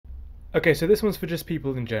Okay, so this one's for just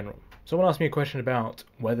people in general. Someone asked me a question about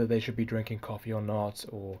whether they should be drinking coffee or not,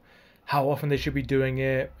 or how often they should be doing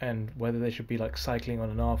it, and whether they should be like cycling on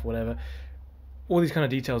and off, whatever. All these kind of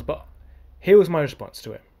details. But here was my response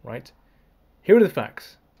to it, right? Here are the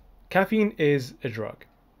facts. Caffeine is a drug.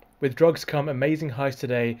 With drugs come amazing highs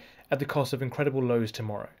today at the cost of incredible lows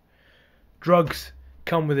tomorrow. Drugs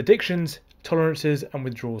come with addictions, tolerances, and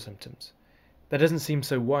withdrawal symptoms. That doesn't seem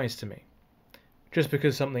so wise to me. Just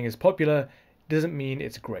because something is popular doesn't mean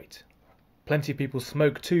it's great. Plenty of people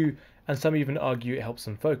smoke too, and some even argue it helps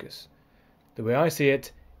them focus. The way I see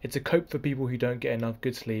it, it's a cope for people who don't get enough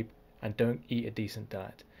good sleep and don't eat a decent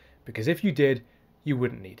diet. Because if you did, you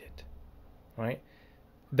wouldn't need it. Right?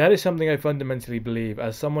 That is something I fundamentally believe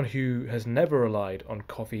as someone who has never relied on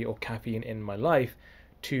coffee or caffeine in my life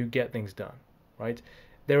to get things done. Right?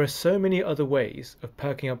 There are so many other ways of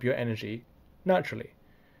perking up your energy naturally.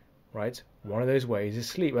 Right? One of those ways is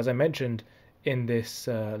sleep. As I mentioned in this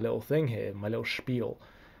little thing here, my little spiel,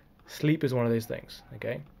 sleep is one of those things.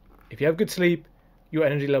 Okay? If you have good sleep, your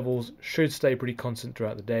energy levels should stay pretty constant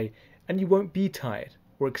throughout the day, and you won't be tired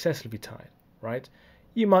or excessively tired, right?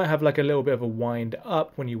 You might have like a little bit of a wind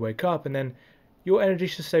up when you wake up, and then your energy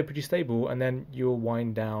should stay pretty stable, and then you'll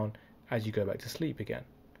wind down as you go back to sleep again,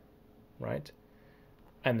 right?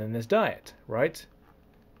 And then there's diet, right?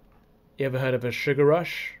 You ever heard of a sugar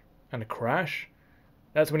rush and a crash?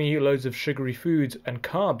 That's when you eat loads of sugary foods and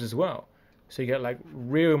carbs as well. So you get like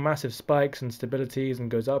real massive spikes and stabilities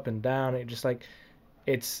and goes up and down. It just like,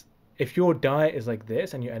 it's, if your diet is like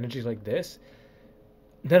this and your energy is like this,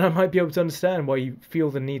 then I might be able to understand why you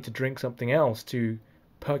feel the need to drink something else to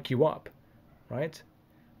perk you up, right?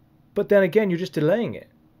 But then again, you're just delaying it,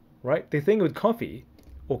 right? The thing with coffee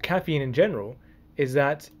or caffeine in general is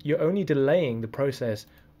that you're only delaying the process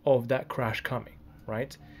of that crash coming,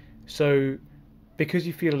 right? So because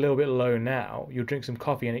you feel a little bit low now, you'll drink some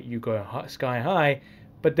coffee and you go sky high,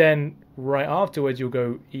 but then right afterwards you'll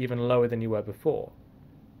go even lower than you were before,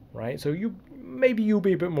 right? So maybe you'll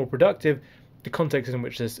be a bit more productive. The context in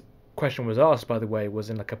which this question was asked, by the way,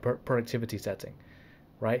 was in like a productivity setting,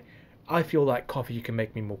 right? I feel like coffee can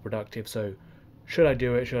make me more productive, so should I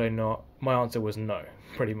do it, should I not? My answer was no,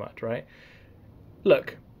 pretty much, right?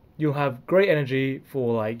 Look, you'll have great energy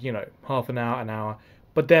for like, half an hour,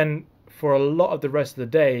 but then for a lot of the rest of the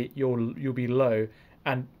day, you'll be low,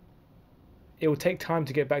 and it will take time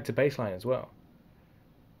to get back to baseline as well,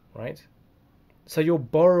 right? So you're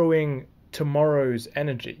borrowing tomorrow's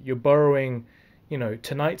energy. You're borrowing,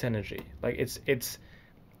 tonight's energy. Like it's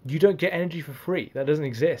you don't get energy for free. That doesn't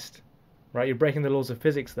exist, right? You're breaking the laws of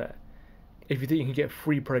physics there. If you think you can get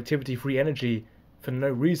free productivity, free energy for no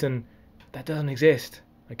reason, that doesn't exist.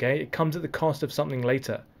 Okay, it comes at the cost of something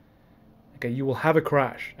later. Okay, you will have a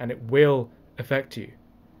crash and it will affect you,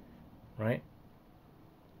 right?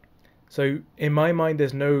 So in my mind,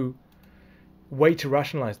 there's no way to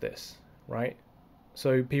rationalize this, right?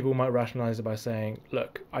 So people might rationalize it by saying,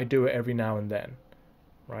 look, I do it every now and then,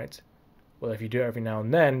 right? Well, if you do it every now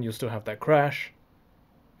and then, you'll still have that crash.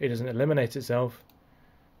 It doesn't eliminate itself.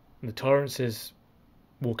 And the tolerances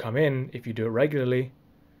will come in if you do it regularly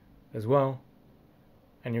as well.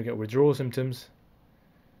 And you'll get withdrawal symptoms,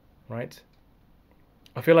 right?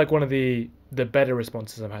 I feel like one of the better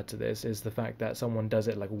responses I've had to this is the fact that someone does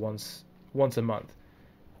it like once a month,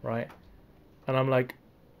 right? And I'm like,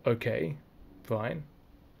 okay, fine.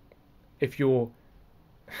 If you're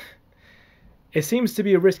it seems to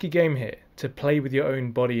be a risky game here to play with your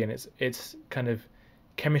own body and its kind of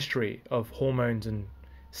chemistry of hormones and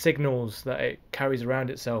signals that it carries around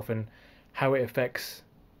itself and how it affects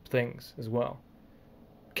things as well.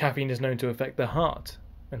 Caffeine is known to affect the heart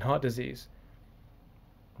and heart disease,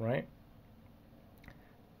 right?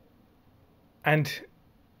 And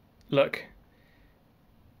look,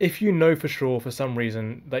 if you know for sure for some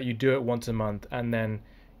reason that you do it once a month and then,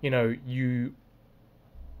 you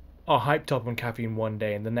are hyped up on caffeine one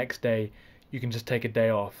day and the next day you can just take a day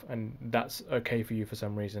off and that's okay for you for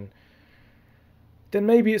some reason, then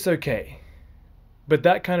maybe it's okay. But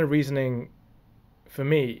that kind of reasoning, for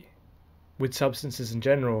me, with substances in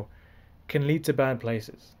general, can lead to bad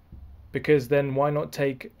places. Because then why not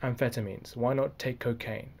take amphetamines? Why not take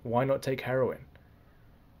cocaine? Why not take heroin?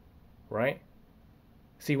 Right?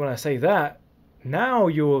 See, when I say that, now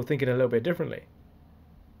you're thinking a little bit differently.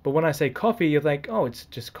 But when I say coffee, you're like, oh, it's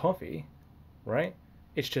just coffee, right?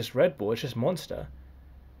 It's just Red Bull, it's just Monster.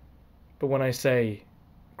 But when I say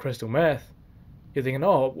crystal meth, you're thinking,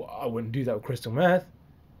 oh, I wouldn't do that with crystal meth.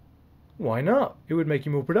 Why not? It would make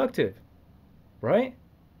you more productive, right?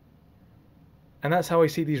 And that's how I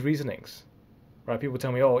see these reasonings. right? People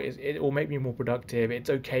tell me, oh, it will make me more productive. It's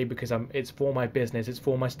okay because it's for my business, it's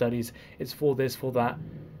for my studies, it's for this, for that.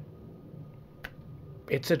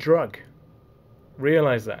 It's a drug.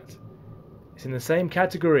 Realize that. It's in the same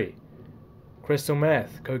category. Crystal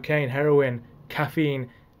meth, cocaine, heroin, caffeine,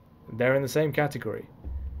 they're in the same category,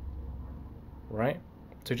 right?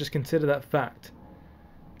 So just consider that fact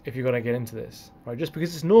if you're gonna get into this, right? Just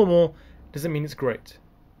because it's normal doesn't mean it's great.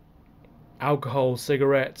 Alcohol,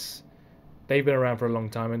 cigarettes, they've been around for a long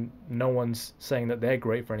time and no one's saying that they're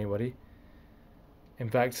great for anybody. In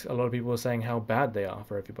fact, a lot of people are saying how bad they are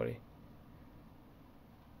for everybody,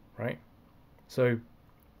 right? So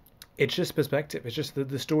it's just perspective. It's just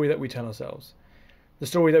the story that we tell ourselves. The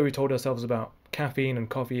story that we told ourselves about caffeine and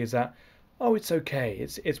coffee is that, oh, it's okay.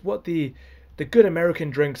 It's what the good American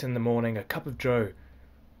drinks in the morning, a cup of joe.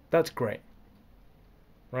 That's great,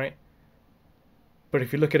 right? But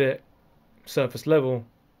if you look at it surface level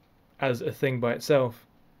as a thing by itself,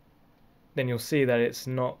 then you'll see that it's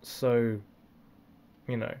not so,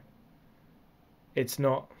 you know, it's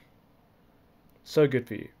not so good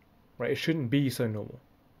for you, right? It shouldn't be so normal,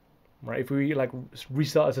 right? If we like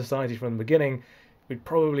restart a society from the beginning, we'd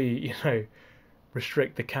probably,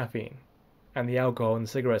 restrict the caffeine and the alcohol and the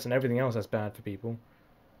cigarettes and everything else that's bad for people.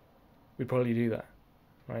 We'd probably do that,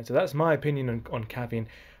 right? So that's my opinion on caffeine.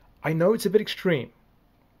 I know it's a bit extreme,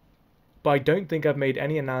 but I don't think I've made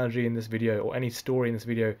any analogy in this video or any story in this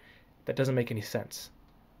video that doesn't make any sense,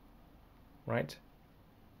 right?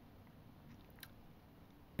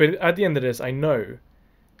 But at the end of this, I know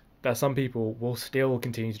that some people will still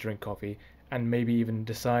continue to drink coffee and maybe even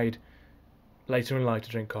decide later in life to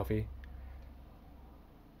drink coffee.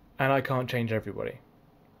 And I can't change everybody.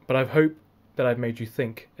 But I hope that I've made you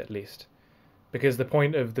think, at least. Because the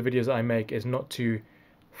point of the videos that I make is not to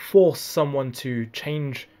force someone to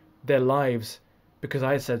change their lives because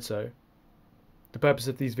I said so. The purpose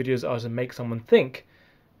of these videos are to make someone think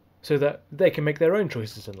so that they can make their own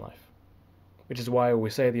choices in life. Which is why I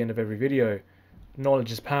always say at the end of every video,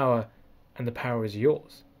 knowledge is power and the power is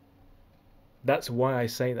yours. That's why I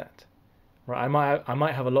say that. Right? I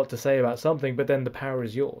might have a lot to say about something, but then the power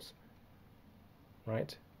is yours.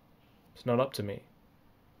 Right? It's not up to me.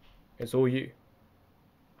 It's all you.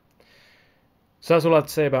 So that's all I have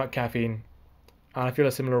to say about caffeine. And I feel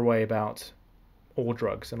a similar way about all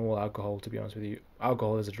drugs and all alcohol, to be honest with you.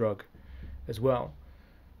 Alcohol is a drug as well.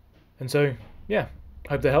 And so, yeah,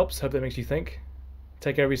 hope that helps. Hope that makes you think.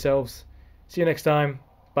 Take care of yourselves. See you next time.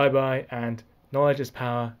 Bye-bye. And knowledge is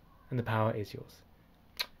power, and the power is yours.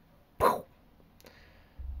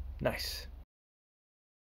 Nice.